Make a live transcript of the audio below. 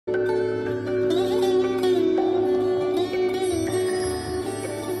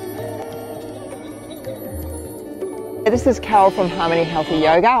This is Carol from Harmony Healthy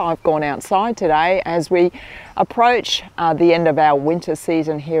Yoga. I've gone outside today as we approach the end of our winter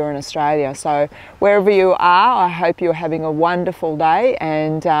season here in Australia. So wherever you are, I hope you're having a wonderful day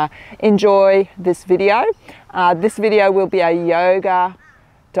and enjoy this video. This video will be a yoga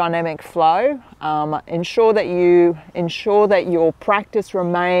dynamic flow. Ensure that your practice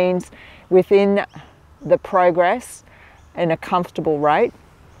remains within the progress in a comfortable rate.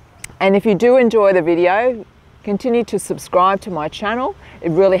 And if you do enjoy the video, continue to subscribe to my channel.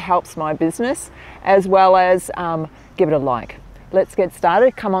 It really helps my business, as well as give it a like. Let's get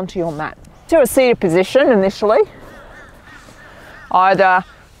started. Come onto your mat. To a seated position initially. Either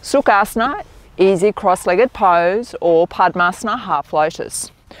Sukhasana, easy cross-legged pose, or Padmasana, half lotus.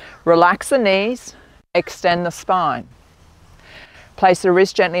 Relax the knees, extend the spine. Place the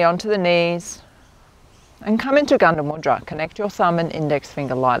wrist gently onto the knees and come into Gandha Mudra. Connect your thumb and index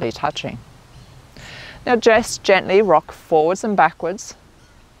finger lightly touching. Now just gently rock forwards and backwards.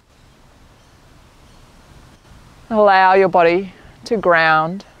 Allow your body to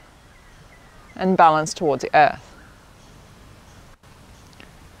ground and balance towards the earth.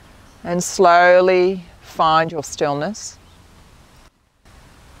 And slowly find your stillness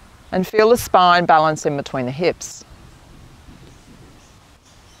and feel the spine balance in between the hips.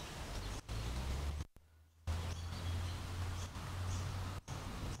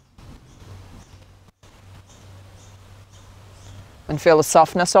 And feel the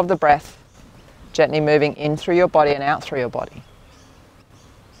softness of the breath, gently moving in through your body and out through your body.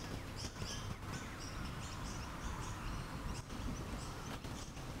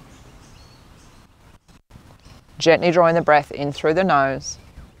 Gently drawing the breath in through the nose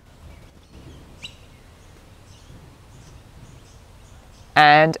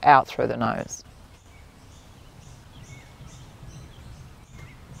and out through the nose.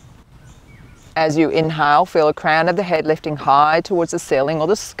 As you inhale, feel the crown of the head lifting high towards the ceiling or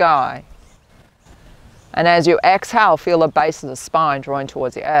the sky. And as you exhale, feel the base of the spine drawing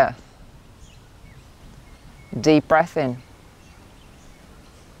towards the earth. Deep breath in.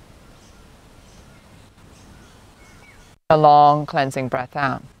 A long cleansing breath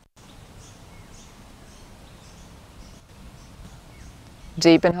out.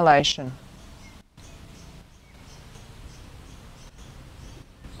 Deep inhalation.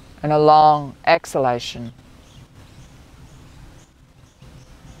 And a long exhalation.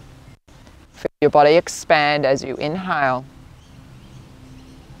 Feel your body expand as you inhale.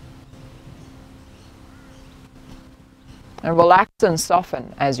 And relax and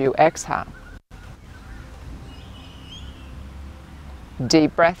soften as you exhale.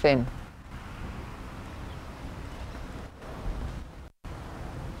 Deep breath in.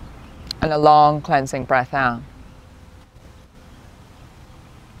 And a long cleansing breath out.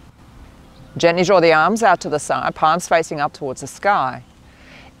 Gently draw the arms out to the side, palms facing up towards the sky.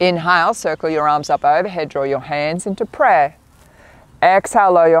 Inhale, circle your arms up overhead, draw your hands into prayer.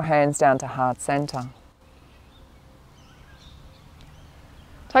 Exhale, lower your hands down to heart center.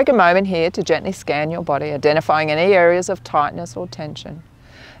 Take a moment here to gently scan your body, identifying any areas of tightness or tension.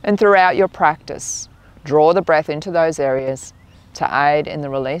 And throughout your practice, draw the breath into those areas to aid in the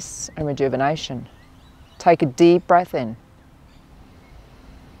release and rejuvenation. Take a deep breath in.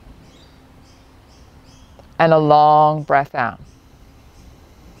 And a long breath out.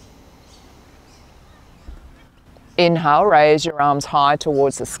 Inhale, raise your arms high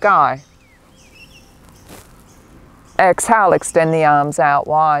towards the sky. Exhale, extend the arms out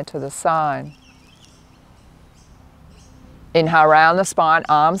wide to the side. Inhale, round the spine,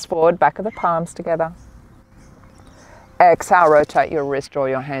 arms forward, back of the palms together. Exhale, rotate your wrist, draw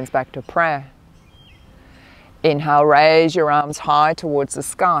your hands back to prayer. Inhale, raise your arms high towards the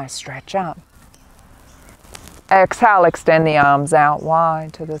sky, stretch up. Exhale, extend the arms out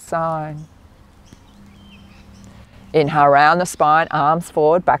wide to the side. Inhale, round the spine, arms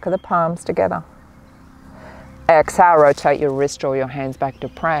forward, back of the palms together. Exhale, rotate your wrist, draw your hands back to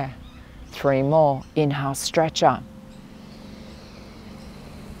prayer. 3 more. Inhale, stretch up.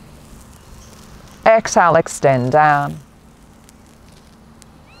 Exhale, extend down.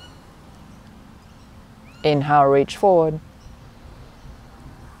 Inhale, reach forward.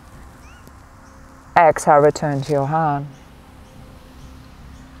 Exhale, return to your heart.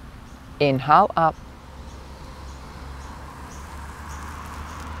 Inhale, up.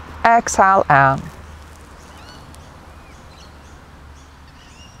 Exhale, out.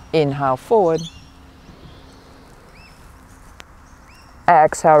 Inhale, forward.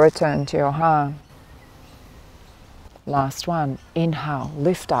 Exhale, return to your heart. Last one. Inhale,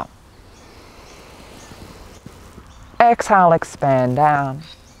 lift up. Exhale, expand down.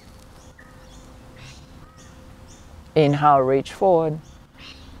 Inhale, reach forward.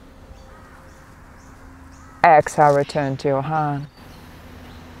 Exhale, return to your heart.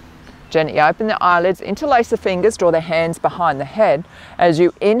 Gently open the eyelids, interlace the fingers, draw the hands behind the head. As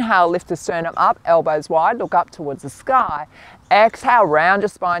you inhale, lift the sternum up, elbows wide, look up towards the sky. Exhale, round your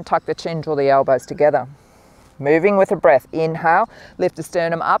spine, tuck the chin, draw the elbows together. Moving with a breath. Inhale, lift the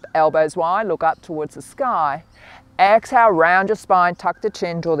sternum up, elbows wide, look up towards the sky. Exhale, round your spine, tuck the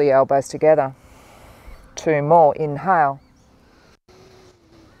chin, draw the elbows together. 2 more. Inhale.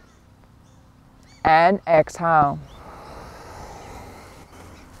 And exhale.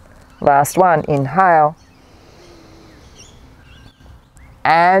 Last one. Inhale.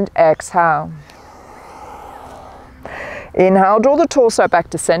 And exhale. Inhale, draw the torso back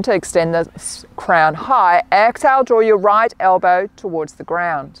to center, extend the crown high. Exhale, draw your right elbow towards the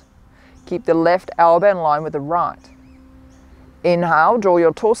ground. Keep the left elbow in line with the right. Inhale, draw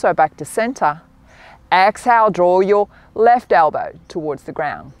your torso back to center. Exhale, draw your left elbow towards the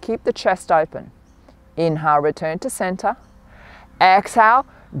ground. Keep the chest open. Inhale, return to center. Exhale,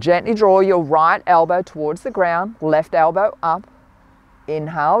 gently draw your right elbow towards the ground, left elbow up.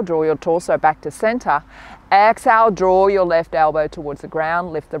 Inhale, draw your torso back to center. Exhale, draw your left elbow towards the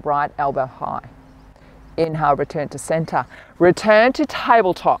ground, lift the right elbow high. Inhale, return to center. Return to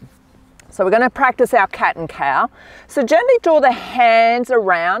tabletop. So we're going to practice our cat and cow. So gently draw the hands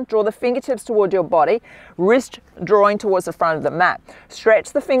around, draw the fingertips toward your body, wrist drawing towards the front of the mat.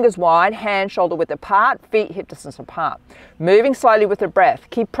 Stretch the fingers wide, hand shoulder width apart, feet hip distance apart. Moving slowly with the breath.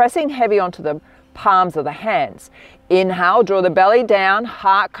 Keep pressing heavy onto the palms of the hands. Inhale, draw the belly down,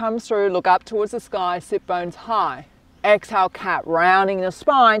 heart comes through, look up towards the sky, sit bones high. Exhale, cat, rounding the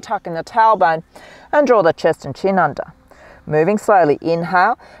spine, tucking the tailbone, and draw the chest and chin under. Moving slowly.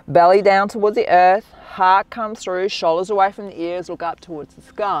 Inhale, belly down towards the earth, heart comes through, shoulders away from the ears, look up towards the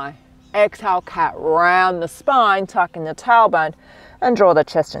sky. Exhale, cat, round the spine, tucking the tailbone, and draw the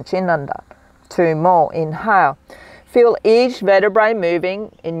chest and chin under. 2 more. Inhale. Feel each vertebrae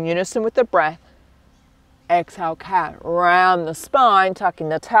moving in unison with the breath. Exhale, cat, round the spine, tucking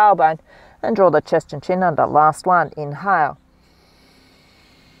the tailbone, and draw the chest and chin under. Last one. Inhale.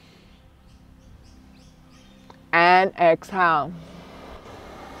 And exhale.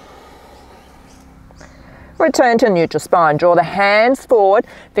 Return to neutral spine. Draw the hands forward,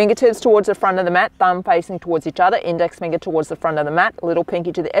 fingertips towards the front of the mat, thumb facing towards each other, index finger towards the front of the mat, little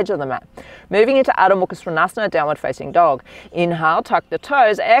pinky to the edge of the mat. Moving into Adho Mukha Svanasana, downward facing dog. Inhale, tuck the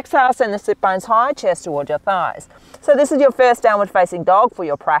toes. Exhale, send the sit bones high, chest towards your thighs. So this is your first downward facing dog for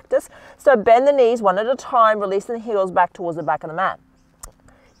your practice. So bend the knees one at a time, releasing the heels back towards the back of the mat.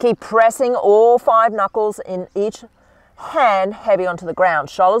 Keep pressing all 5 knuckles in each hand heavy onto the ground.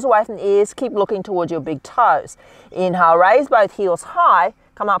 Shoulders away from the ears. Keep looking towards your big toes. Inhale, raise both heels high.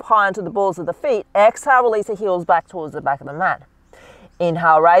 Come up high onto the balls of the feet. Exhale, release the heels back towards the back of the mat.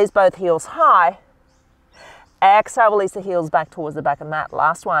 Inhale, raise both heels high. Exhale, release the heels back towards the back of the mat.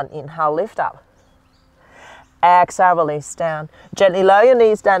 Last one. Inhale, lift up. Exhale, release down. Gently lower your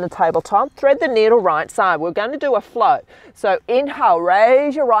knees down to tabletop. Thread the needle right side. We're going to do a float. So inhale,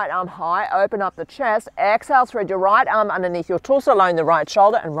 raise your right arm high, open up the chest. Exhale, thread your right arm underneath your torso, lowering the right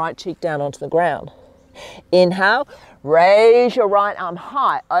shoulder and right cheek down onto the ground. Inhale, raise your right arm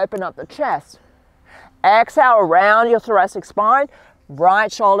high, open up the chest. Exhale, around your thoracic spine,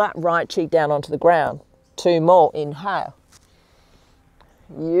 right shoulder, right cheek down onto the ground. 2 more. Inhale.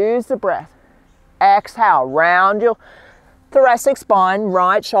 Use the breath. Exhale, round your thoracic spine,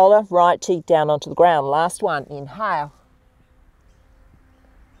 right shoulder, right cheek down onto the ground. Last one. Inhale.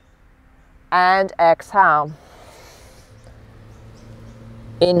 And exhale.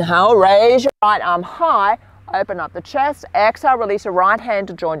 Inhale, raise your right arm high, open up the chest. Exhale, release your right hand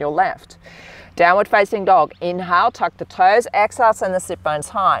to join your left. Downward facing dog. Inhale, tuck the toes. Exhale, send the sit bones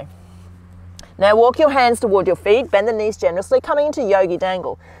high. Now walk your hands toward your feet, bend the knees generously, coming into Yogi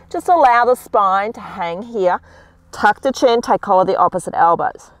Dangle. Just allow the spine to hang here. Tuck the chin, take hold of the opposite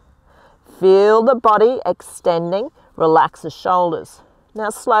elbows. Feel the body extending, relax the shoulders. Now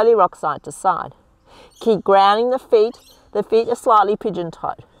slowly rock side to side. Keep grounding the feet. The feet are slightly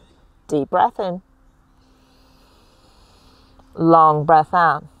pigeon-toed. Deep breath in. Long breath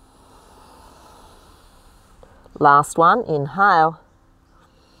out. Last one, inhale.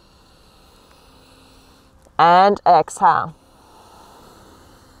 And exhale.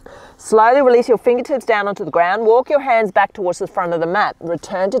 Slowly release your fingertips down onto the ground. Walk your hands back towards the front of the mat.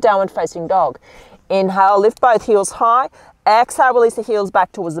 Return to downward facing dog. Inhale, lift both heels high. Exhale, release the heels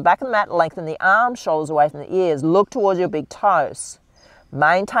back towards the back of the mat. Lengthen the arms, shoulders away from the ears. Look towards your big toes.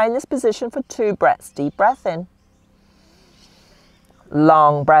 Maintain this position for 2 breaths. Deep breath in.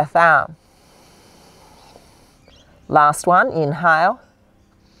 Long breath out. Last one, inhale.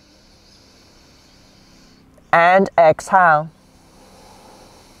 And exhale.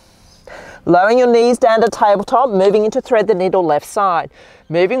 Lowering your knees down to tabletop, moving into thread the needle left side.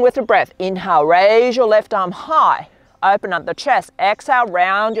 Moving with the breath. Inhale, raise your left arm high. Open up the chest. Exhale,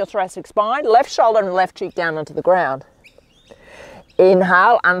 round your thoracic spine. Left shoulder and left cheek down onto the ground.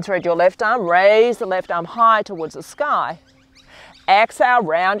 Inhale, unthread your left arm. Raise the left arm high towards the sky. Exhale,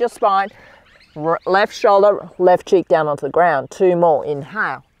 round your spine. Left shoulder, left cheek down onto the ground. 2 more.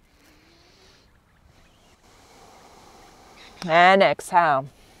 Inhale. And exhale.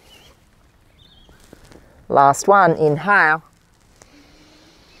 Last one. Inhale.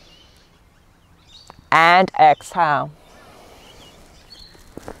 And exhale.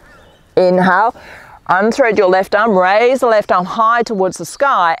 Inhale. Unthread your left arm, raise the left arm high towards the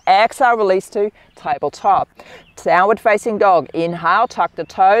sky. Exhale, release to tabletop. Downward facing dog. Inhale, tuck the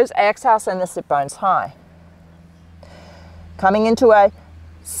toes. Exhale, send the sit bones high. Coming into a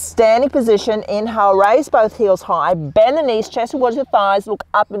standing position. Inhale, raise both heels high. Bend the knees, chest towards your thighs. Look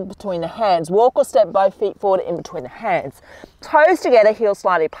up in between the hands. Walk or step both feet forward in between the hands. Toes together, heels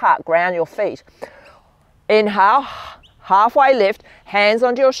slightly apart. Ground your feet. Inhale. Halfway lift, hands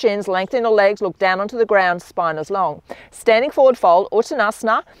onto your shins, lengthen your legs, look down onto the ground, spine is long. Standing forward fold,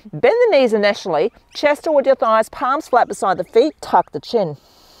 Uttanasana, bend the knees initially, chest toward your thighs, palms flat beside the feet, tuck the chin.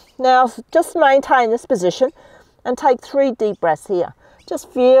 Now just maintain this position and take 3 deep breaths here.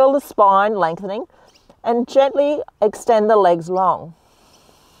 Just feel the spine lengthening and gently extend the legs long.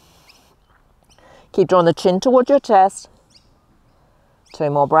 Keep drawing the chin towards your chest. 2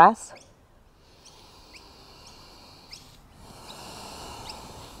 more breaths.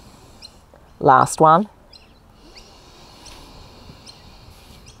 Last one.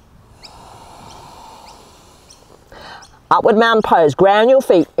 Upward mountain pose. Ground your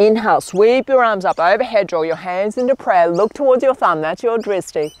feet. Inhale. Sweep your arms up overhead. Draw your hands into prayer. Look towards your thumb. That's your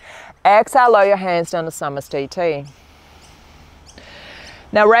dristi. Exhale. Lower your hands down to Samasthiti.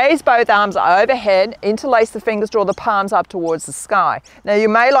 Now raise both arms overhead. Interlace the fingers. Draw the palms up towards the sky. Now you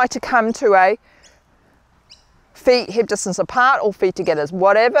may like to come to a feet hip distance apart or feet together,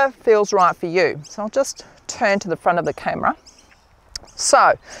 whatever feels right for you. So I'll just turn to the front of the camera.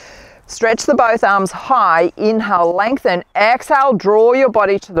 So stretch the both arms high, inhale, lengthen, exhale, draw your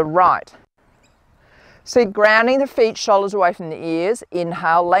body to the right. So grounding the feet, shoulders away from the ears,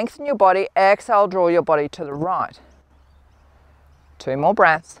 inhale, lengthen your body, exhale, draw your body to the right. 2 more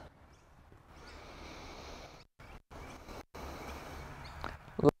breaths.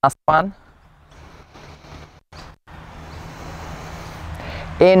 Last one.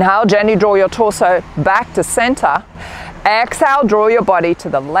 Inhale, gently draw your torso back to center. Exhale, draw your body to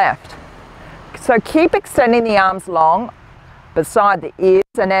the left. So keep extending the arms long beside the ears,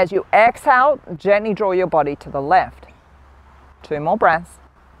 and as you exhale, gently draw your body to the left. 2 more breaths.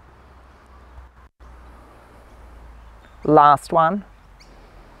 Last one.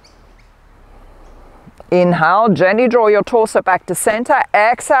 Inhale, gently draw your torso back to center.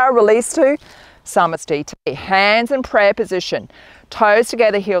 Exhale, release to Samasthiti. Hands in prayer position. Toes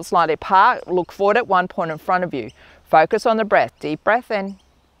together, heels slightly apart. Look forward at one point in front of you. Focus on the breath. Deep breath in.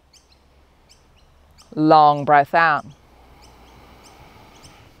 Long breath out.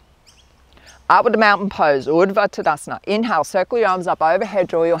 Upward mountain pose, Urdhva Tadasana. Inhale, circle your arms up overhead,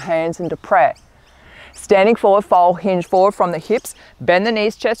 draw your hands into prayer. Standing forward, fold, hinge forward from the hips. Bend the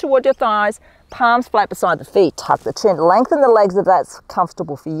knees, chest toward your thighs. Palms flat beside the feet. Tuck the chin. Lengthen the legs if that's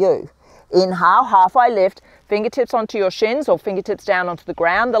comfortable for you. Inhale, halfway lift, fingertips onto your shins or fingertips down onto the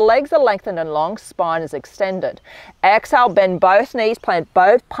ground. The legs are lengthened and long, spine is extended. Exhale, bend both knees, plant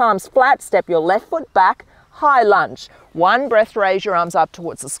both palms flat, step your left foot back, high lunge. 1 breath, raise your arms up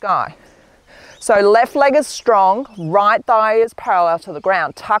towards the sky. So left leg is strong, right thigh is parallel to the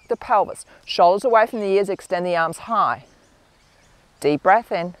ground. Tuck the pelvis, shoulders away from the ears, extend the arms high. Deep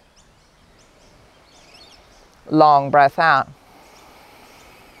breath in. Long breath out.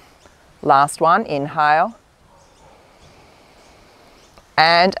 Last one, inhale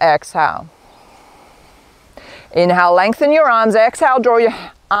and exhale. Inhale, lengthen your arms. Exhale, draw your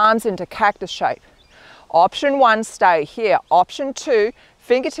arms into cactus shape. Option 1, stay here. Option 2,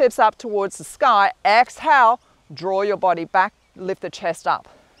 fingertips up towards the sky. Exhale, draw your body back, lift the chest up.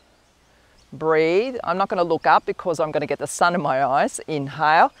 Breathe. I'm not going to look up because I'm going to get the sun in my eyes.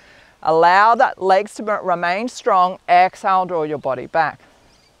 Inhale. Allow that legs to remain strong. Exhale, draw your body back.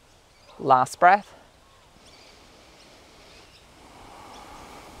 Last breath.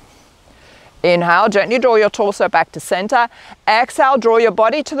 Inhale, gently draw your torso back to center. Exhale, draw your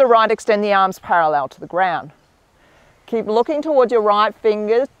body to the right, extend the arms parallel to the ground. Keep looking towards your right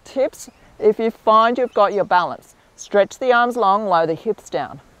fingertips if you find you've got your balance. Stretch the arms long, lower the hips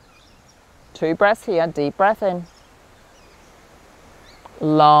down. 2 breaths here, deep breath in.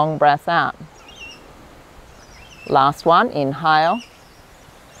 Long breath out. Last one, inhale.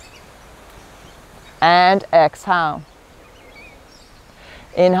 And exhale.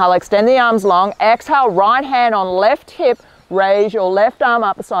 Inhale, extend the arms long. Exhale, right hand on left hip. Raise your left arm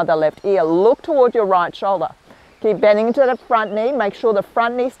up beside the left ear. Look toward your right shoulder. Keep bending into the front knee. Make sure the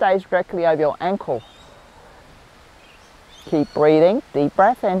front knee stays directly over your ankle. Keep breathing. Deep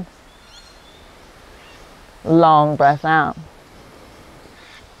breath in. Long breath out.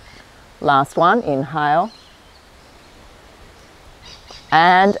 Last one, inhale.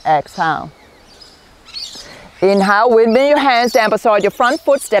 And exhale. Inhale, windmill your hands down beside your front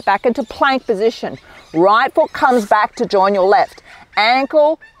foot, step back into plank position. Right foot comes back to join your left.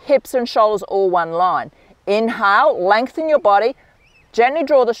 Ankle, hips and shoulders all one line. Inhale, lengthen your body, gently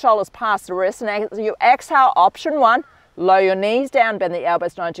draw the shoulders past the wrists, and as you exhale, option 1, lower your knees down, bend the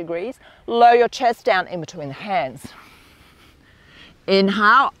elbows 90 degrees, lower your chest down in between the hands.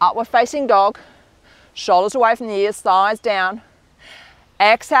 Inhale, upward facing dog, shoulders away from the ears, thighs down.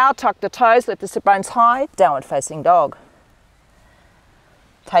 Exhale, tuck the toes, lift the sit bones high, downward facing dog.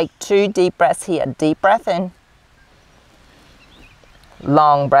 Take 2 deep breaths here. Deep breath in.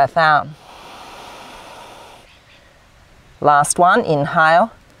 Long breath out. Last one,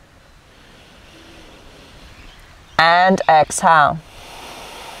 inhale. And exhale.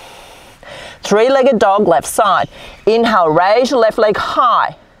 3-legged dog, left side. Inhale, raise your left leg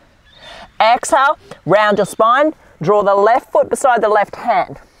high. Exhale, round your spine. Draw the left foot beside the left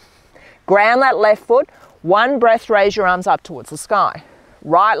hand. Ground that left foot. 1 breath, raise your arms up towards the sky.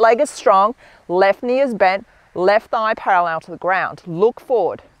 Right leg is strong, left knee is bent, left thigh parallel to the ground. Look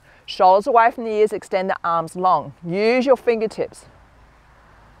forward. Shoulders away from the ears, extend the arms long. Use your fingertips.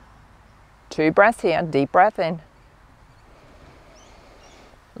 2 breaths here, deep breath in.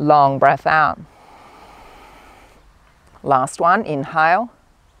 Long breath out. Last one, inhale.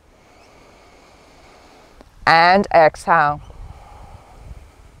 And exhale.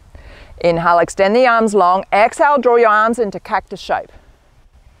 Inhale, extend the arms long. Exhale, draw your arms into cactus shape.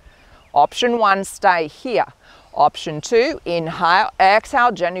 Option 1, stay here. Option 2, inhale,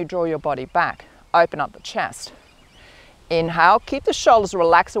 exhale, gently draw your body back. Open up the chest. Inhale, keep the shoulders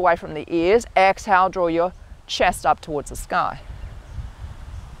relaxed away from the ears. Exhale, draw your chest up towards the sky.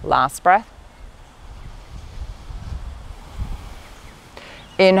 Last breath.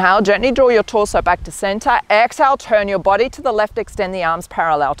 Inhale, gently draw your torso back to center. Exhale, turn your body to the left, extend the arms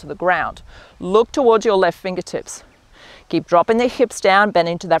parallel to the ground. Look towards your left fingertips. Keep dropping the hips down, bend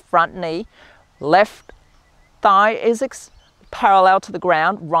into that front knee. Left thigh is parallel to the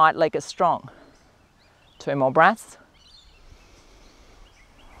ground, right leg is strong. 2 more breaths.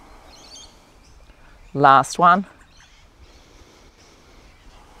 Last one.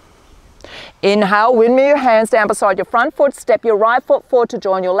 Inhale, windmill your hands down beside your front foot, step your right foot forward to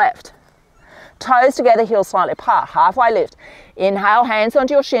join your left. Toes together, heels slightly apart, halfway lift. Inhale, hands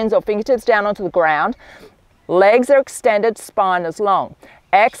onto your shins or fingertips down onto the ground. Legs are extended, spine is long.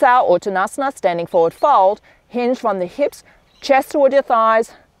 Exhale, Uttanasana, standing forward fold. Hinge from the hips, chest toward your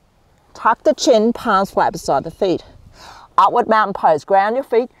thighs. Tuck the chin, palms flat beside the feet. Upward mountain pose, ground your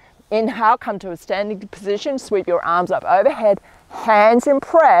feet. Inhale, come to a standing position, sweep your arms up overhead, hands in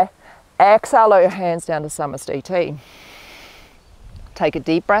prayer. Exhale, lower your hands down to Samasthiti. Take a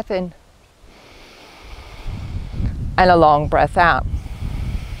deep breath in. And a long breath out.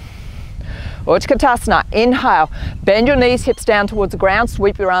 Utkatasana, inhale, bend your knees, hips down towards the ground,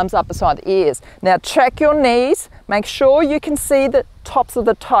 sweep your arms up beside the ears. Now check your knees, make sure you can see the tops of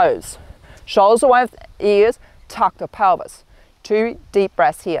the toes. Shoulders away from the ears, tuck the pelvis. 2 deep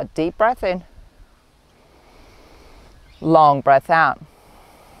breaths here, deep breath in. Long breath out.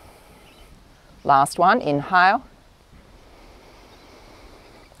 Last one, inhale.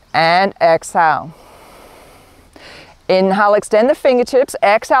 And exhale. Inhale, extend the fingertips.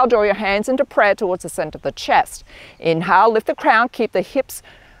 Exhale, draw your hands into prayer towards the center of the chest. Inhale, lift the crown, keep the hips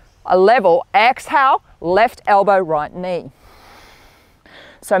level. Exhale, left elbow, right knee.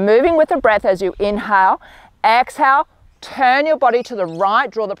 So moving with the breath as you inhale, exhale, turn your body to the right,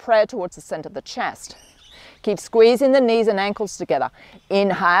 draw the prayer towards the center of the chest. Keep squeezing the knees and ankles together.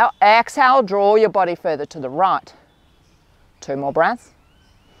 Inhale, exhale, draw your body further to the right. 2 more breaths.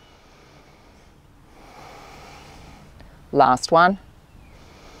 Last one.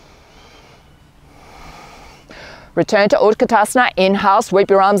 Return to Utkatasana. Inhale, sweep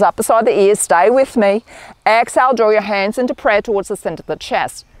your arms up beside the ears. Stay with me. Exhale, draw your hands into prayer towards the center of the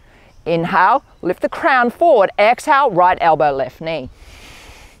chest. Inhale, lift the crown forward. Exhale, right elbow, left knee.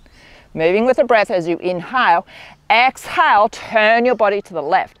 Moving with the breath as you inhale. Exhale, turn your body to the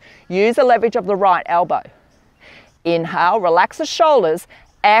left. Use the leverage of the right elbow. Inhale, relax the shoulders.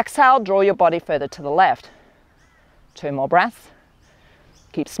 Exhale, draw your body further to the left. 2 more breaths.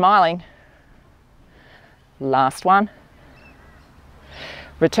 Keep smiling. Last one.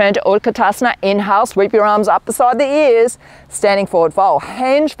 Return to Utkatasana. Inhale, sweep your arms up beside the ears. Standing forward fold.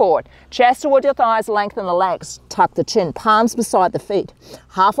 Hinge forward. Chest toward your thighs, lengthen the legs. Tuck the chin, palms beside the feet.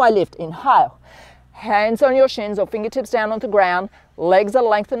 Halfway lift, inhale. Hands on your shins or fingertips down onto the ground. Legs are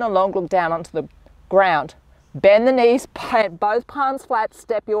lengthened and long, look down onto the ground. Bend the knees, plant both palms flat,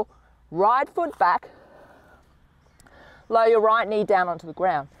 step your right foot back. Lower your right knee down onto the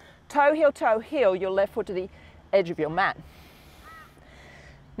ground. Toe, heel, your left foot to the edge of your mat.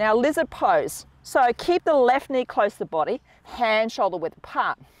 Now lizard pose. So keep the left knee close to the body, hand shoulder width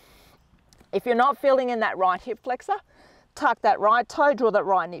apart. If you're not feeling in that right hip flexor, tuck that right toe, draw that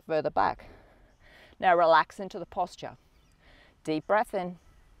right knee further back. Now relax into the posture. Deep breath in.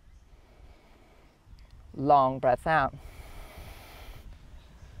 Long breath out.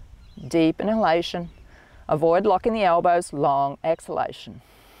 Deep inhalation. Avoid locking the elbows. Long exhalation.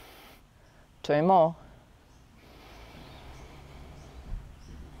 2 more.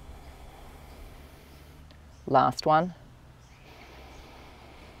 Last one.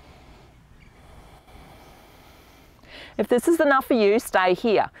 If this is enough for you, stay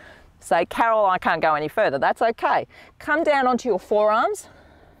here. Say, Carol, I can't go any further. That's okay. Come down onto your forearms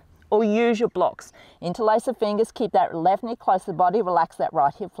or use your blocks. Interlace the fingers, keep that left knee close to the body, relax that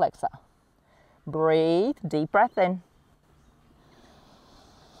right hip flexor. Breathe, deep breath in.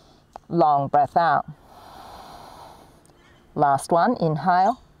 Long breath out. Last one,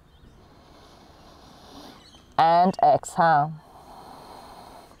 inhale. And exhale.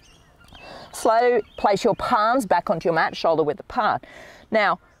 Slowly place your palms back onto your mat, shoulder width apart.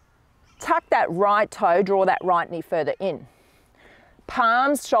 Now, tuck that right toe, draw that right knee further in.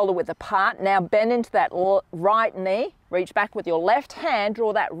 Palms shoulder width apart. Now bend into that right knee, reach back with your left hand,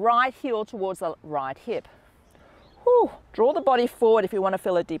 draw that right heel towards the right hip. Whew. Draw the body forward if you want to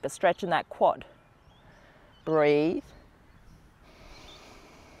feel a deeper stretch in that quad. Breathe.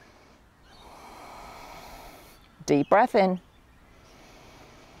 Deep breath in.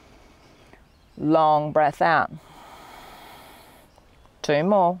 Long breath out. 2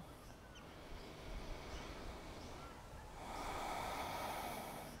 more.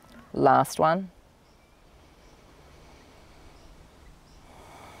 Last one.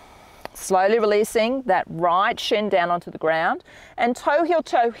 Slowly releasing that right shin down onto the ground and toe,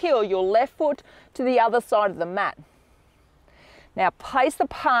 heel, your left foot to the other side of the mat. Now place the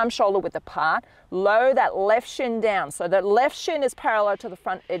palm shoulder width apart, lower that left shin down so that left shin is parallel to the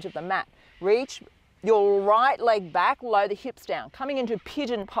front edge of the mat. Reach your right leg back, lower the hips down, coming into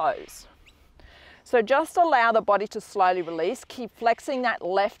pigeon pose. So just allow the body to slowly release. Keep flexing that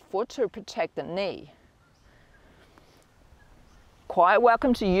left foot to protect the knee. Quite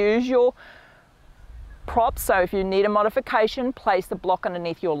welcome to use your props. So if you need a modification, place the block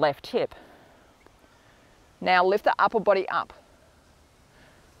underneath your left hip. Now lift the upper body up.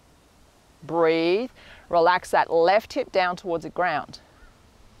 Breathe. Relax that left hip down towards the ground.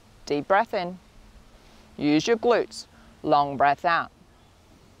 Deep breath in. Use your glutes. Long breath out.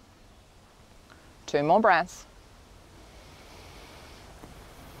 2 more breaths.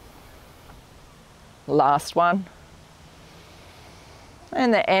 Last one.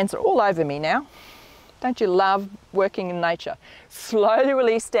 And the ants are all over me now. Don't you love working in nature? Slowly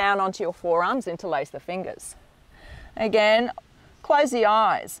release down onto your forearms, interlace the fingers. Again, close the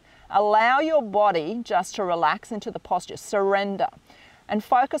eyes. Allow your body just to relax into the posture. Surrender. And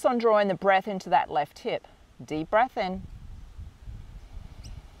focus on drawing the breath into that left hip. Deep breath in.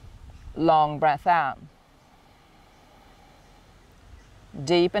 Long breath out.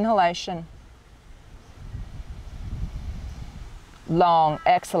 Deep inhalation. Long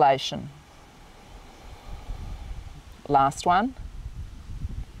exhalation. Last one.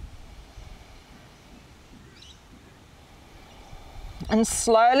 And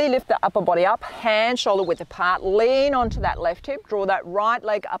slowly lift the upper body up, hand shoulder width apart, lean onto that left hip, draw that right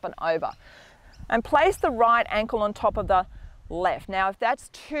leg up and over. And place the right ankle on top of the left. Now if that's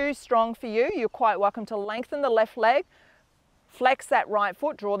too strong for you, you're quite welcome to lengthen the left leg, flex that right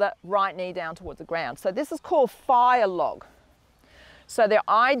foot, draw the right knee down towards the ground. So this is called fire log. So the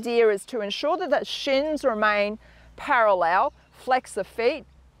idea is to ensure that the shins remain parallel, flex the feet,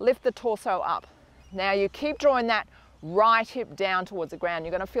 lift the torso up. Now you keep drawing that right hip down towards the ground.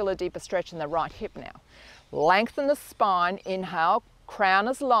 You're going to feel a deeper stretch in the right hip now. Lengthen the spine, inhale, crown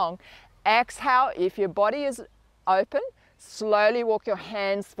is long. Exhale, if your body is open, slowly walk your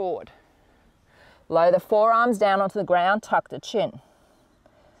hands forward. Lower the forearms down onto the ground, tuck the chin.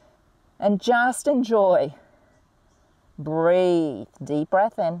 And just enjoy. Breathe. Deep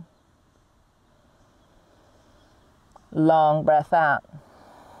breath in. Long breath out.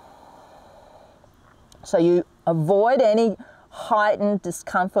 So you avoid any heightened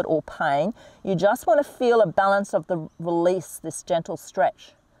discomfort or pain. You just want to feel a balance of the release, this gentle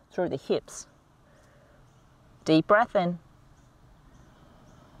stretch through the hips. Deep breath in.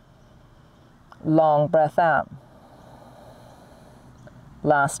 Long breath out.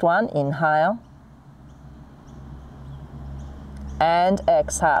 Last one, inhale. And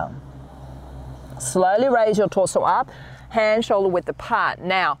exhale. Slowly raise your torso up, hand shoulder width apart.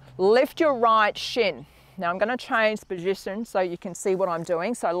 Now, lift your right shin. Now I'm going to change position so you can see what I'm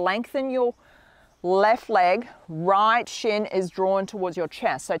doing. So lengthen your left leg, right shin is drawn towards your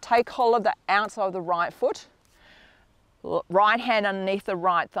chest. So take hold of the outside of the right foot, right hand underneath the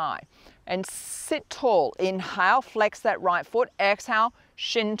right thigh. And sit tall. Inhale, flex that right foot. Exhale,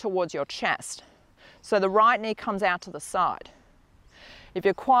 shin towards your chest. So the right knee comes out to the side. If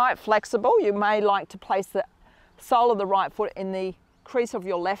you're quite flexible, you may like to place the sole of the right foot in the crease of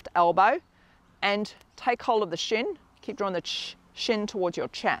your left elbow and take hold of the shin. Keep drawing the shin towards your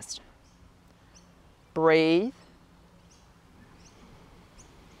chest. Breathe.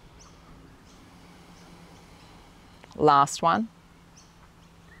 Last one.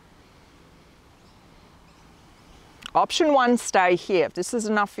 Option 1, stay here. If this is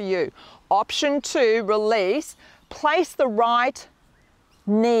enough for you. Option 2, release. Place the right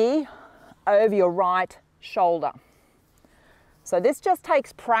knee over your right shoulder. So this just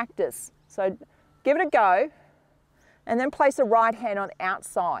takes practice. So give it a go and then place the right hand on the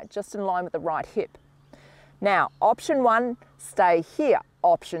outside, just in line with the right hip. Now, option 1, stay here.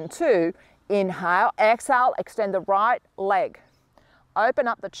 Option 2, inhale, exhale, extend the right leg. Open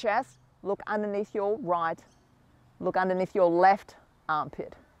up the chest, look underneath your left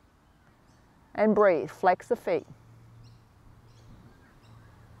armpit. And breathe, flex the feet.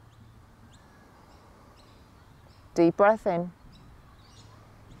 Deep breath in.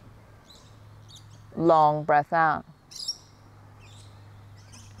 Long breath out.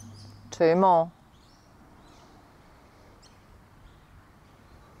 2 more.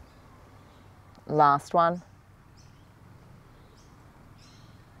 Last one.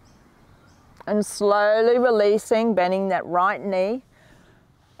 And slowly releasing, bending that right knee.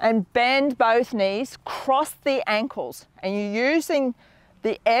 And bend both knees, cross the ankles. And you're using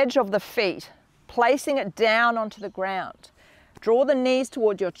the edge of the feet, placing it down onto the ground. Draw the knees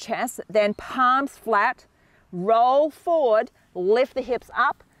toward your chest, then palms flat, roll forward, lift the hips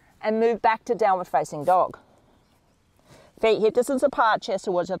up, and move back to downward facing dog. Feet hip distance apart, chest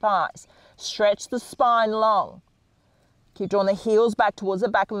towards the thighs. Stretch the spine long. Keep drawing the heels back towards the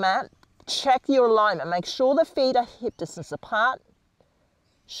back of the mat. Check your alignment. Make sure the feet are hip distance apart,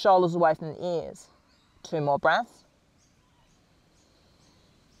 shoulders away from the ears. 2 more breaths.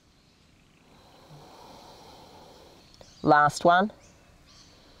 Last one.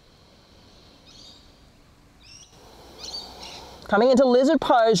 Coming into lizard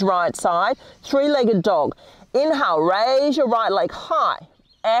pose, right side, 3-legged dog. Inhale, raise your right leg high.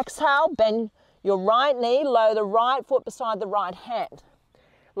 Exhale, bend your right knee, lower the right foot beside the right hand.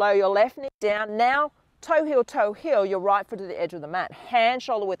 Lower your left knee down. Now, toe heel, your right foot to the edge of the mat. Hand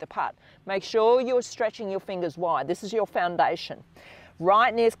shoulder width apart. Make sure you're stretching your fingers wide. This is your foundation.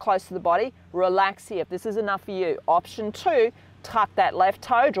 Right knee is close to the body. Relax here if this is enough for you. Option 2, tuck that left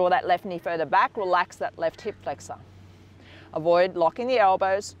toe, draw that left knee further back, relax that left hip flexor. Avoid locking the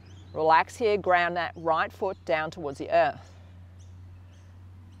elbows. Relax here, ground that right foot down towards the earth.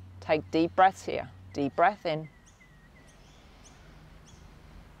 Take deep breaths here. Deep breath in.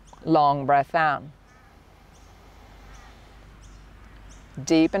 Long breath out.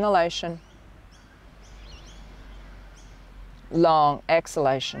 Deep inhalation. Long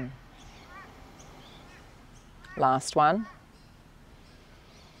exhalation. Last one.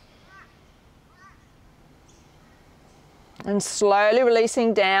 And slowly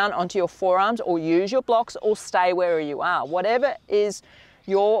releasing down onto your forearms, or use your blocks, or stay wherever you are. Whatever is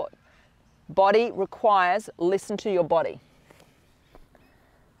your body requires, listen to your body.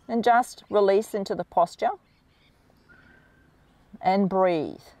 And just release into the posture and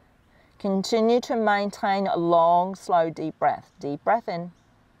breathe. Continue to maintain a long, slow, deep breath. Deep breath in.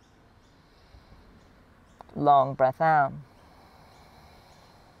 Long breath out.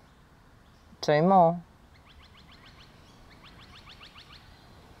 2 more.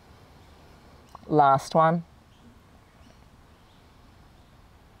 Last one.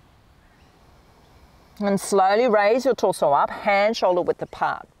 And slowly raise your torso up, hand shoulder width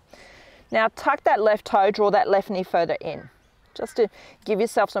apart. Now tuck that left toe, draw that left knee further in, just to give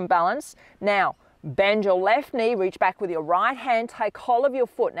yourself some balance. Now, bend your left knee, reach back with your right hand, take hold of your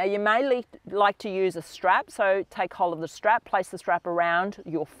foot. Now you may like to use a strap, so take hold of the strap, place the strap around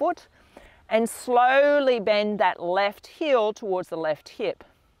your foot, and slowly bend that left heel towards the left hip.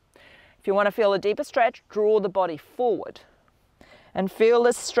 If you want to feel a deeper stretch, draw the body forward and feel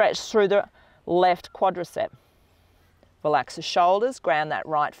the stretch through the left quadricep. Relax the shoulders, ground that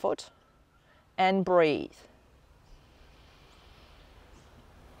right foot, and breathe.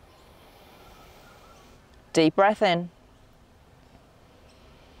 Deep breath in.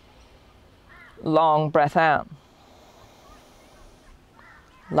 Long breath out.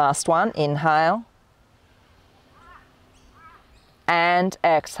 Last one, inhale. And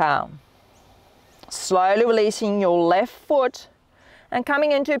exhale. Slowly releasing your left foot and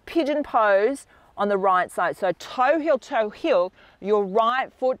coming into pigeon pose on the right side. So toe heel, your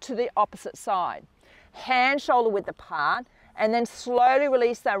right foot to the opposite side. Hand shoulder width apart, and then slowly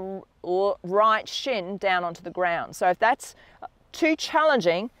release that right shin down onto the ground. So if that's too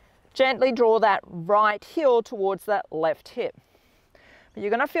challenging, gently draw that right heel towards that left hip. But you're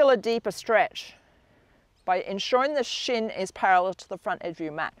going to feel a deeper stretch by ensuring the shin is parallel to the front edge of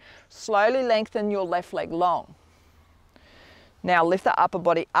your mat. Slowly lengthen your left leg long. Now lift the upper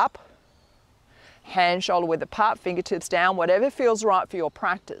body up, hand shoulder width apart, fingertips down, whatever feels right for your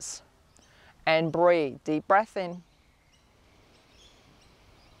practice. And breathe. Deep breath in.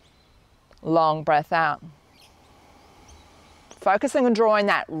 Long breath out. Focusing on drawing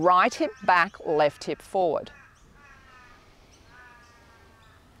that right hip back, left hip forward.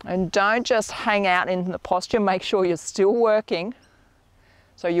 And don't just hang out in the posture, make sure you're still working.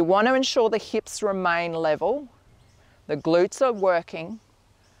 So you want to ensure the hips remain level, the glutes are working,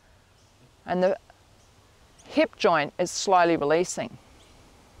 and the hip joint is slowly releasing.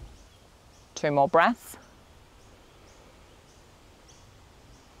 2 more breaths.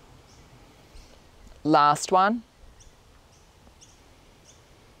 Last one.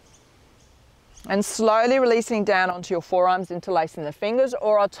 And slowly releasing down onto your forearms, interlacing the fingers,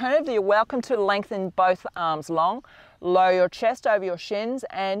 or alternatively, you're welcome to lengthen both arms long, lower your chest over your shins,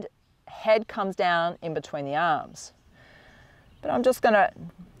 and head comes down in between the arms. But I'm just going to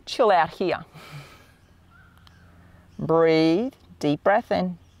chill out here. Breathe, deep breath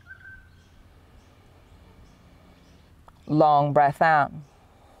in. Long breath out.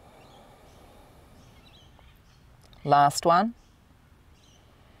 Last one.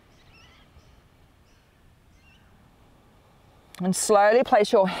 And slowly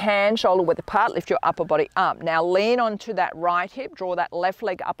place your hand shoulder width apart, lift your upper body up. Now lean onto that right hip, draw that left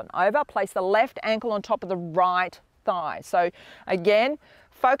leg up and over, place the left ankle on top of the right thigh. So again,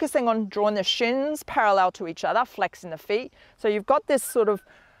 focusing on drawing the shins parallel to each other, flexing the feet. So you've got this sort of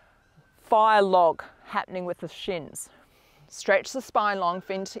fire log happening with the shins. Stretch the spine long,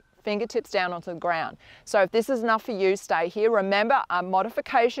 fingertips down onto the ground. So if this is enough for you, stay here. Remember, a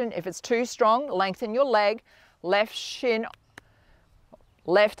modification, if it's too strong, lengthen your leg, left shin,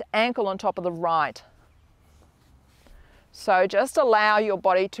 left ankle on top of the right. So just allow your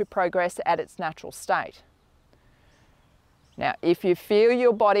body to progress at its natural state. Now, if you feel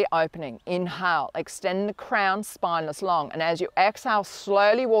your body opening, inhale, extend the crown, spineless long. And as you exhale,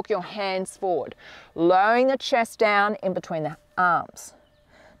 slowly walk your hands forward, lowering the chest down in between the arms.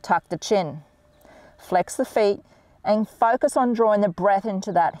 Tuck the chin, flex the feet, and focus on drawing the breath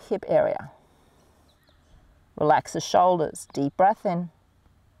into that hip area. Relax the shoulders, deep breath in.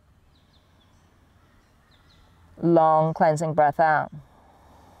 Long cleansing breath out.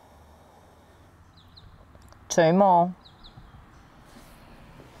 2 more.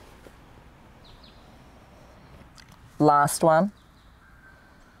 Last one.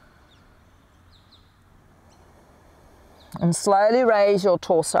 And slowly raise your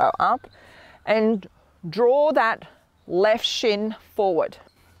torso up and draw that left shin forward.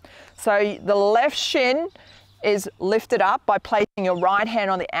 So the left shin is lifted up by placing your right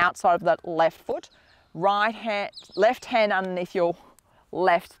hand on the outside of that left foot, left hand underneath your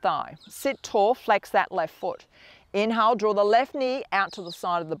left thigh. Sit tall, flex that left foot. Inhale, draw the left knee out to the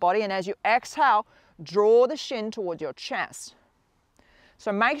side of the body, and as you exhale, draw the shin towards your chest.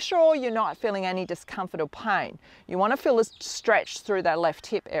 So make sure you're not feeling any discomfort or pain. You want to feel a stretch through that left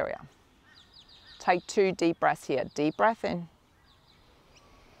hip area. Take 2 deep breaths here. Deep breath in.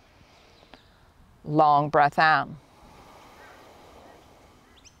 Long breath out.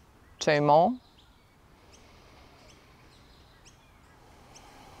 2 more.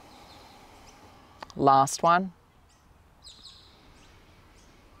 Last one.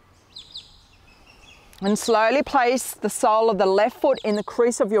 And slowly place the sole of the left foot in the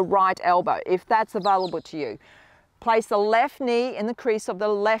crease of your right elbow, if that's available to you. Place the left knee in the crease of the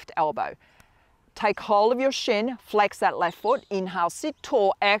left elbow. Take hold of your shin, flex that left foot. Inhale, sit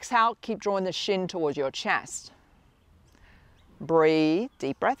tall. Exhale, keep drawing the shin towards your chest. Breathe,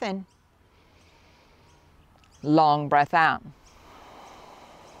 deep breath in. Long breath out.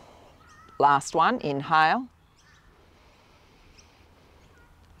 Last one, inhale.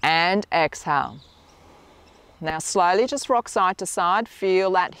 And exhale. Now slowly just rock side to side.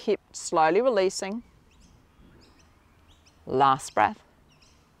 Feel that hip slowly releasing. Last breath.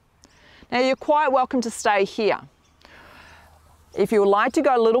 Now you're quite welcome to stay here. If you would like to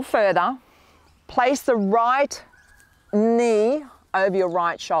go a little further, place the right knee over your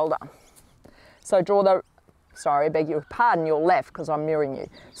right shoulder. So draw the, sorry, I beg your pardon, your left, because I'm mirroring you.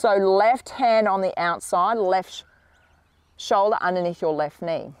 So left hand on the outside, left shoulder underneath your left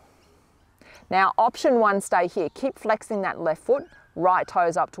knee. Now option one, stay here. Keep flexing that left foot, right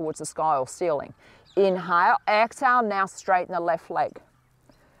toes up towards the sky or ceiling. Inhale, exhale, now straighten the left leg.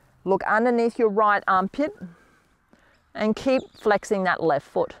 Look underneath your right armpit and keep flexing that left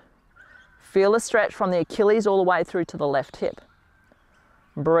foot. Feel the stretch from the Achilles all the way through to the left hip.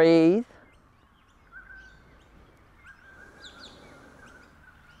 Breathe.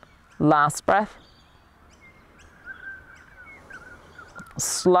 Last breath.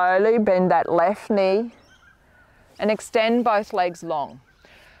 Slowly bend that left knee and extend both legs long.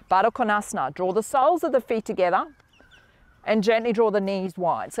 Baddha Konasana. Draw the soles of the feet together and gently draw the knees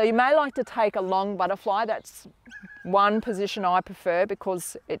wide. So you may like to take a long butterfly. That's one position I prefer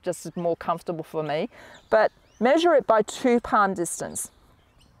because it just is more comfortable for me. But measure it by 2 palm distance.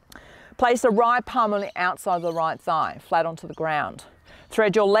 Place the right palm on the outside of the right thigh, flat onto the ground.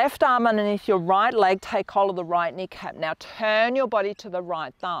 Thread your left arm underneath your right leg, take hold of the right kneecap. Now turn your body to the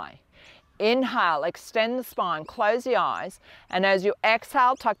right thigh. Inhale, extend the spine, close the eyes, and as you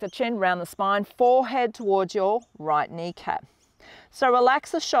exhale, tuck the chin, round the spine, forehead towards your right kneecap. So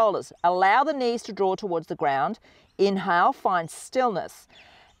relax the shoulders, allow the knees to draw towards the ground. Inhale, find stillness.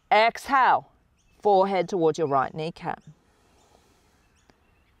 Exhale, forehead towards your right kneecap.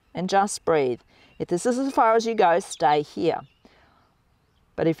 And just breathe. If this is as far as you go, stay here.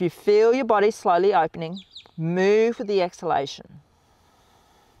 But if you feel your body slowly opening, move with the exhalation.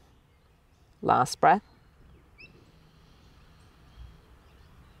 Last breath.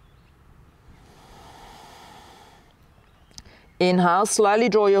 Inhale, slowly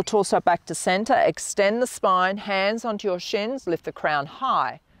draw your torso back to center, extend the spine, hands onto your shins, lift the crown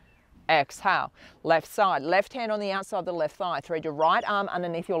high. Exhale, left side, left hand on the outside of the left thigh, thread your right arm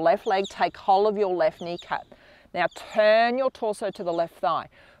underneath your left leg, take hold of your left kneecap. Now turn your torso to the left thigh.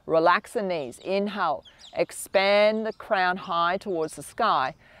 Relax the knees. Inhale, expand the crown high towards the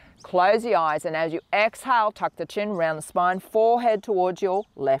sky. Close the eyes, and as you exhale, tuck the chin, round the spine, forehead towards your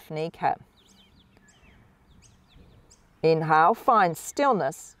left kneecap. Inhale, find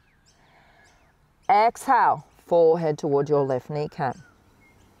stillness. Exhale, forehead towards your left kneecap.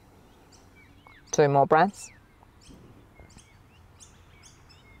 2 more breaths.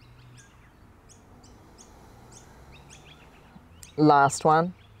 Last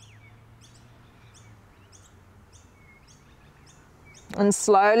one. And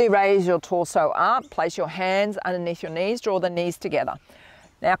slowly raise your torso up, place your hands underneath your knees, draw the knees together.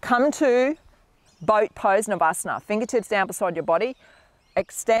 Now come to boat pose Navasana, fingertips down beside your body.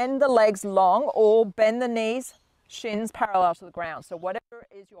 Extend the legs long or bend the knees, shins parallel to the ground. So whatever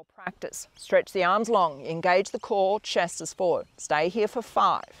is your practice, stretch the arms long, engage the core, chest is forward. Stay here for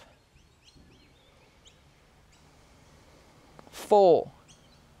 5, 4,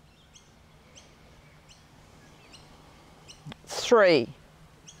 3,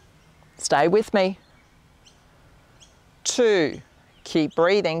 stay with me, 2, keep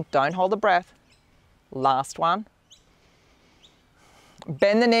breathing, don't hold the breath, last one.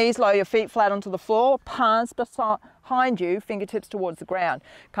 Bend the knees, lower your feet flat onto the floor, palms behind you, fingertips towards the ground.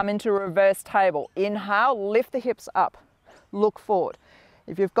 Come into reverse table. Inhale, lift the hips up, look forward.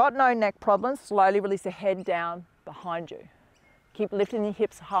 If you've got no neck problems, slowly release the head down behind you. Keep lifting the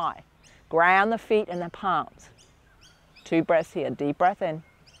hips high. Ground the feet and the palms. 2 breaths here. Deep breath in.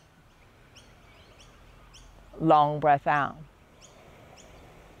 Long breath out.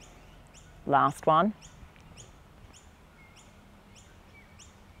 Last one.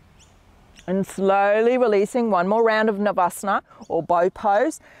 And slowly releasing, 1 more round of Navasana or bow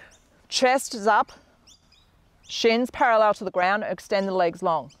pose. Chest is up, shins parallel to the ground, extend the legs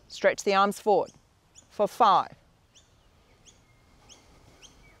long. Stretch the arms forward for 5,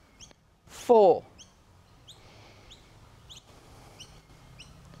 4,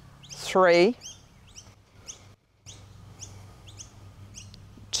 3,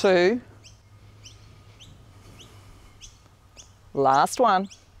 2. Last one.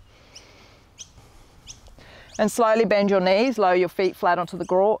 And slowly bend your knees, lower your feet flat onto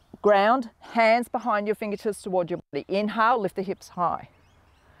the ground, hands behind your fingertips toward your body. Inhale, lift the hips high.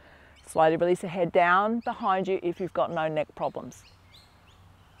 Slowly release the head down behind you if you've got no neck problems.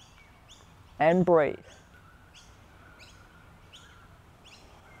 And breathe.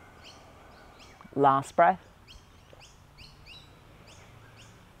 Last breath.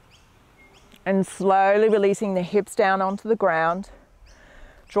 And slowly releasing the hips down onto the ground.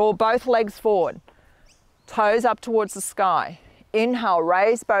 Draw both legs forward, toes up towards the sky. Inhale,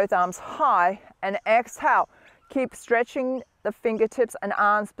 raise both arms high, and exhale, keep stretching the fingertips and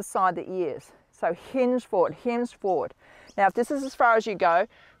arms beside the ears. So hinge forward, hinge forward. Now if this is as far as you go,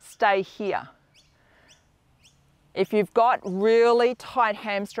 stay here. If you've got really tight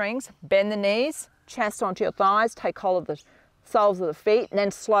hamstrings, bend the knees, chest onto your thighs, take hold of the soles of the feet, and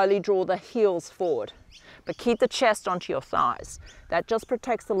then slowly draw the heels forward. But keep the chest onto your thighs. That just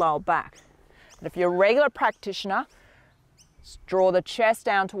protects the lower back. But if you're a regular practitioner, draw the chest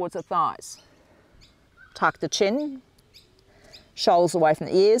down towards the thighs. Tuck the chin, shoulders away from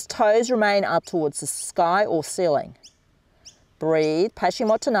the ears, toes remain up towards the sky or ceiling. Breathe,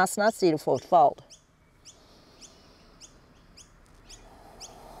 Paschimottanasana, seated forward fold.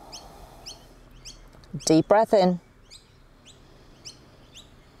 Deep breath in.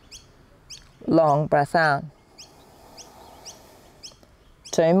 Long breath out.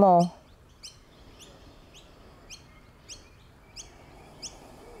 2 more.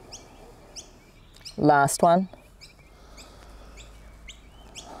 Last one.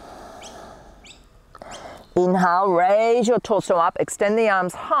 Inhale, raise your torso up, extend the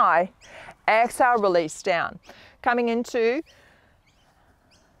arms high. Exhale, release down. Coming into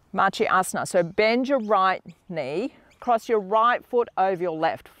Matsyendrasana. So bend your right knee, cross your right foot over your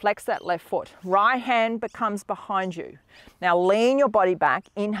left. Flex that left foot. Right hand becomes behind you. Now lean your body back.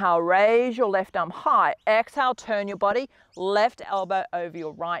 Inhale, raise your left arm high. Exhale, turn your body, left elbow over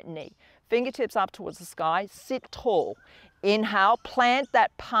your right knee. Fingertips up towards the sky, sit tall. Inhale, plant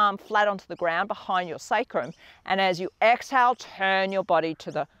that palm flat onto the ground behind your sacrum. And as you exhale, turn your body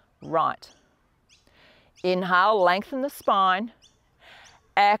to the right. Inhale, lengthen the spine.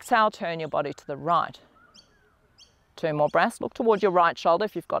 Exhale, turn your body to the right. 2 more breaths. Look towards your right shoulder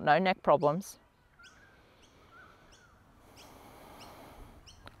if you've got no neck problems.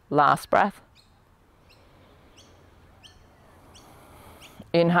 Last breath.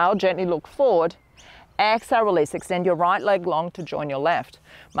 Inhale, gently look forward. Exhale, release. Extend your right leg long to join your left.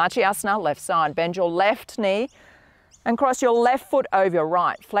 Matsyendrasana, left side. Bend your left knee and cross your left foot over your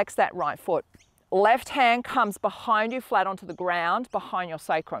right. Flex that right foot. Left hand comes behind you, flat onto the ground, behind your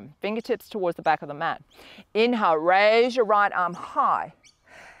sacrum. Fingertips towards the back of the mat. Inhale, raise your right arm high.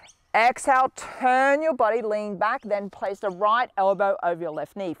 Exhale, turn your body, lean back, then place the right elbow over your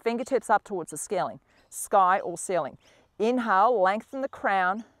left knee. Fingertips up towards the sky or ceiling. Inhale, lengthen the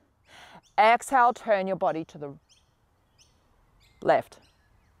crown. Exhale, turn your body to the left.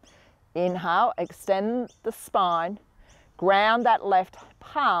 Inhale, extend the spine. Ground that left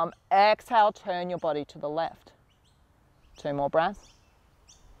palm. Exhale, turn your body to the left. 2 more breaths.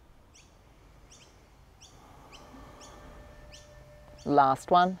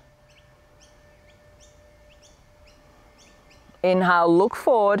 Last one. Inhale, look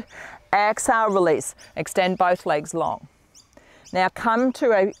forward. Exhale, release. Extend both legs long. Now come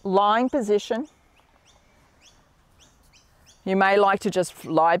to a lying position. You may like to just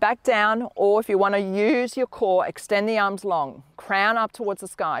lie back down, or if you want to use your core, extend the arms long. Crown up towards the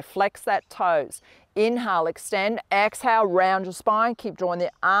sky. Flex that toes. Inhale, extend. Exhale, round your spine. Keep drawing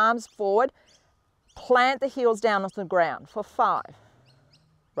the arms forward. Plant the heels down onto the ground for 5.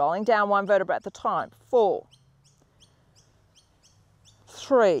 Rolling down 1 vertebra at a time. 4.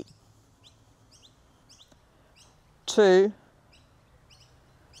 3. 2.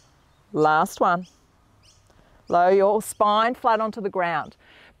 Last one. Lower your spine flat onto the ground.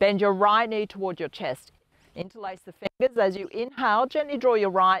 Bend your right knee toward your chest. Interlace the fingers. As you inhale, gently draw your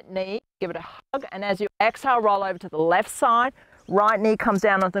right knee. Give it a hug. And as you exhale, roll over to the left side. Right knee comes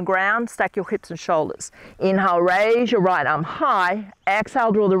down on the ground. Stack your hips and shoulders. Inhale, raise your right arm high.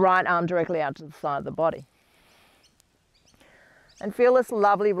 Exhale, draw the right arm directly out to the side of the body. And feel this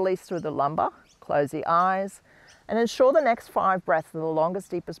lovely release through the lumbar. Close the eyes. And ensure the next 5 breaths are the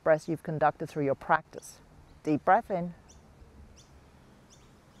longest, deepest breaths you've conducted through your practice. Deep breath in.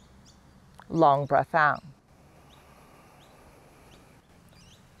 Long breath out.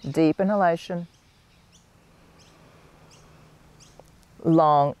 Deep inhalation.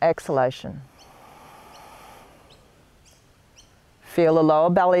 Long exhalation. Feel the lower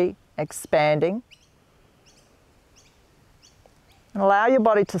belly expanding. And allow your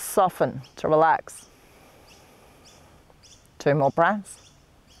body to soften, to relax. 2 more breaths.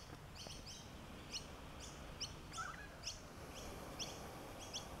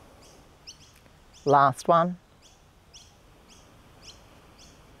 Last one.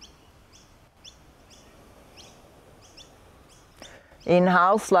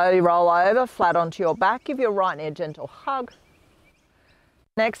 Inhale, slowly roll over, flat onto your back. Give your right knee a gentle hug.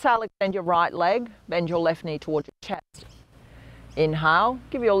 And exhale, extend your right leg, bend your left knee towards your chest. Inhale,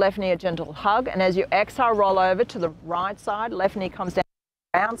 give your left knee a gentle hug, and as you exhale, roll over to the right side, left knee comes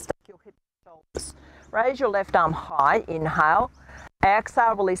down, stack your hips and shoulders. Raise your left arm high, inhale.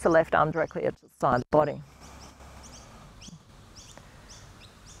 Exhale, release the left arm directly to the side of the body.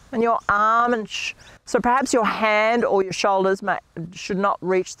 And your arm, so perhaps your hand or your shoulders should not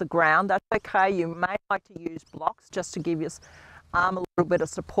reach the ground. That's okay. You may like to use blocks just to give your arm a little bit of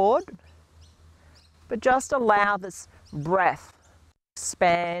support. But just allow this breath to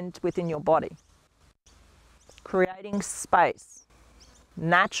expand within your body, creating space,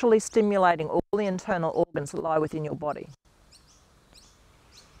 naturally stimulating all the internal organs that lie within your body.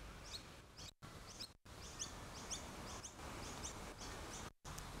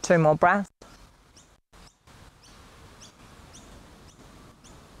 Two more breaths.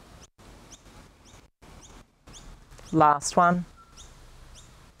 Last one.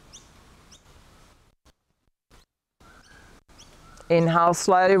 Inhale,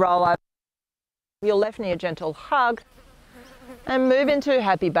 slowly roll over. Your left knee a gentle hug. And move into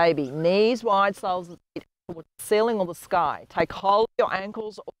happy baby. Knees wide, soles of the feet towards the ceiling or the sky. Take hold of your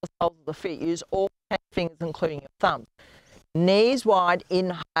ankles or the soles of the feet. Use all 10 fingers, including your thumbs. Knees wide,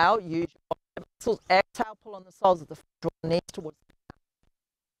 inhale, use your muscles. Exhale, pull on the soles of the feet. Draw the knees towards the ground.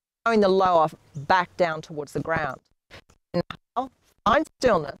 Going the lower back down towards the ground. Inhale, find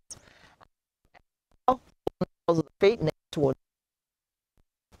stillness. Exhale, pull on the soles of the feet, knees towards the ground.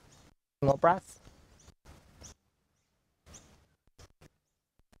 More breaths.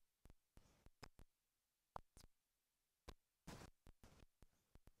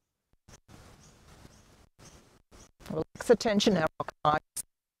 Relax the tension in our eyes,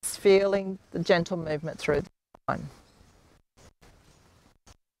 feeling the gentle movement through the spine.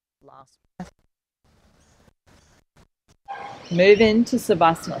 Last breath. Move into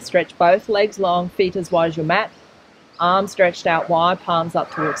Savasana. Stretch both legs long, feet as wide as your mat. Arms stretched out wide, palms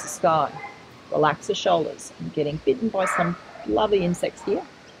up towards the sky. Relax the shoulders. I'm getting bitten by some lovely insects here.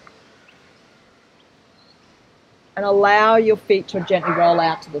 And allow your feet to gently roll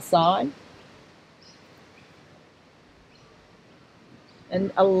out to the side.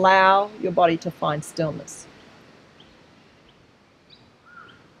 And allow your body to find stillness.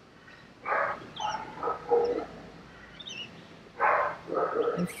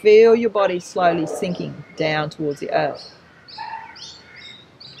 And feel your body slowly sinking down towards the earth.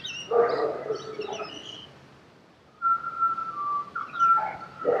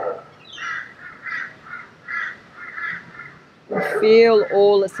 And feel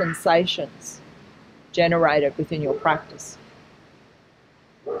all the sensations generated within your practice.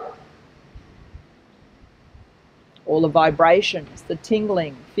 All the vibrations, the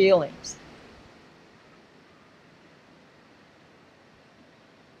tingling feelings.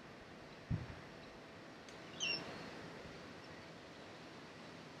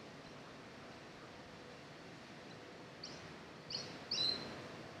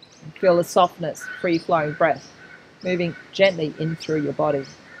 And feel the softness, free-flowing breath moving gently in through your body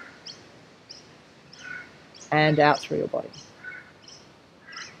and out through your body.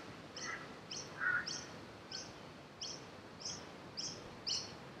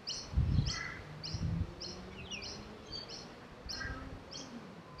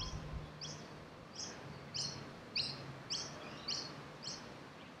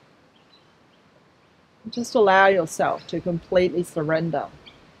 Just allow yourself to completely surrender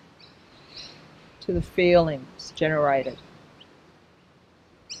to the feelings generated.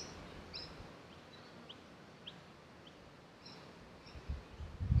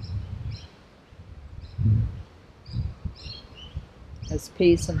 As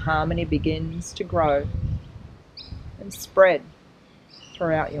peace and harmony begins to grow and spread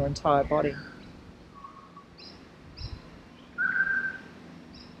throughout your entire body.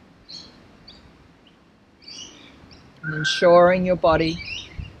 And ensuring your body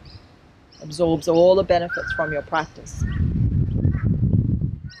absorbs all the benefits from your practice.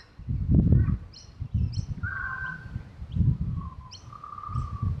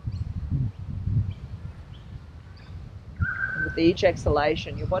 And with each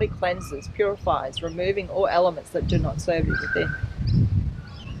exhalation, your body cleanses, purifies, removing all elements that do not serve you within.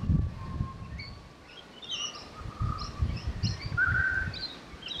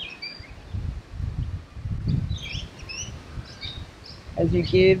 as you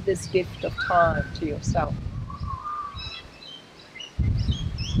give this gift of time to yourself.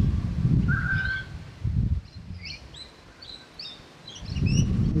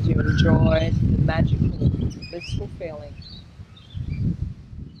 As you enjoy the magical, blissful feeling,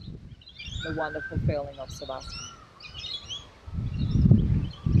 the wonderful feeling of Savasana.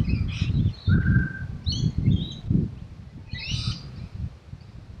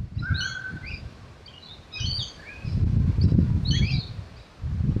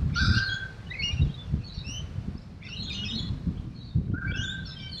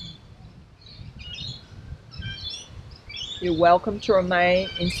 You're welcome to remain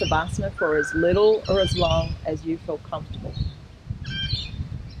in Savasana for as little or as long as you feel comfortable.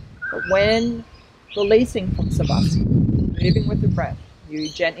 But when releasing from Savasana, moving with the breath, you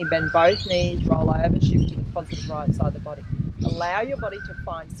gently bend both knees, roll over, shift to the positive right side of the body. Allow your body to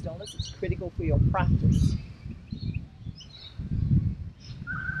find stillness. It's critical for your practice.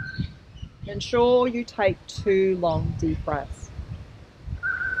 Ensure you take 2 long, deep breaths.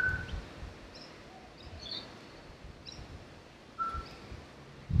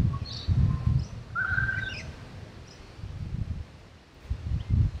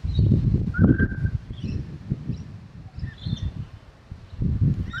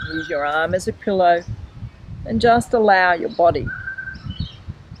 Use your arm as a pillow and just allow your body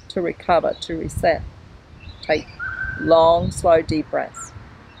to recover, to reset. Take long, slow, deep breaths.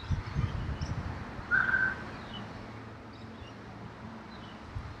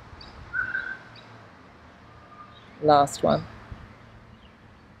 Last one.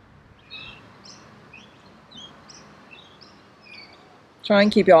 Try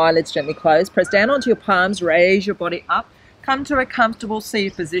and keep your eyelids gently closed. Press down onto your palms, raise your body up. Come to a comfortable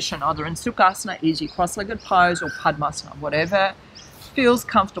seated position, either in Sukhasana, easy cross-legged pose, or Padmasana, whatever feels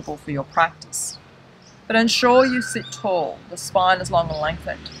comfortable for your practice. But ensure you sit tall, the spine is long and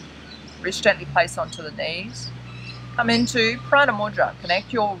lengthened. Wrist gently placed onto the knees. Come into Prana Mudra.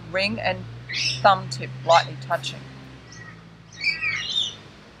 Connect your ring and thumb tip lightly touching.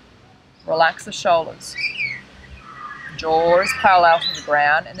 Relax the shoulders. Jaw is parallel to the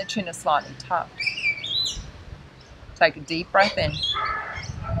ground and the chin is slightly tucked. Take a deep breath in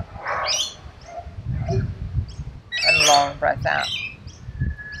and a long breath out.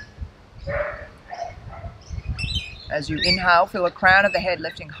 As you inhale, feel the crown of the head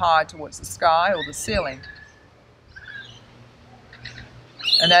lifting high towards the sky or the ceiling.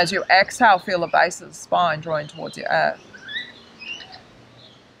 And as you exhale, feel the base of the spine drawing towards the earth.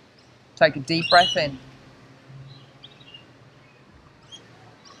 Take a deep breath in.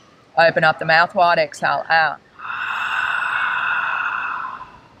 Open up the mouth wide, exhale out.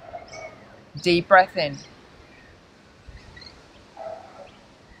 Deep breath in.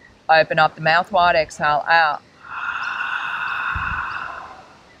 Open up the mouth wide, exhale out.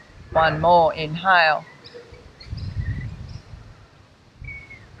 One more, inhale.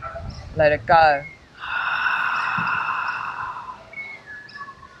 Let it go.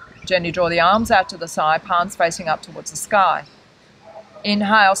 Gently draw the arms out to the side, palms facing up towards the sky.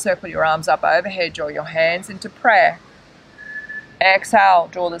 Inhale, circle your arms up overhead, draw your hands into prayer. Exhale,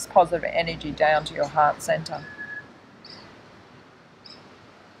 draw this positive energy down to your heart center.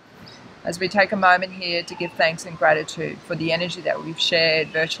 As we take a moment here to give thanks and gratitude for the energy that we've shared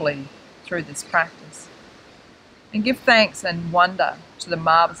virtually through this practice. And give thanks and wonder to the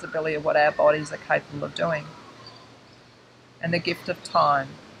marvelous ability of what our bodies are capable of doing. And the gift of time,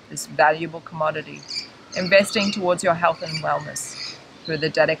 this valuable commodity, investing towards your health and wellness through the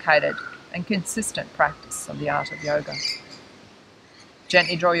dedicated and consistent practice of the art of yoga.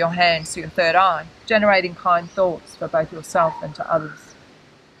 Gently draw your hands to your third eye, generating kind thoughts for both yourself and to others.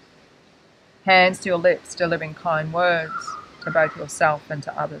 Hands to your lips, delivering kind words to both yourself and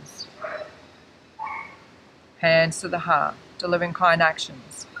to others. Hands to the heart, delivering kind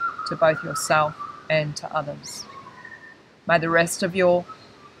actions to both yourself and to others. May the rest of your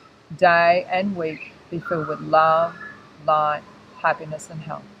day and week be filled with love, light, happiness and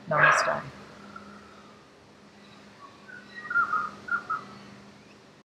health. Namaste.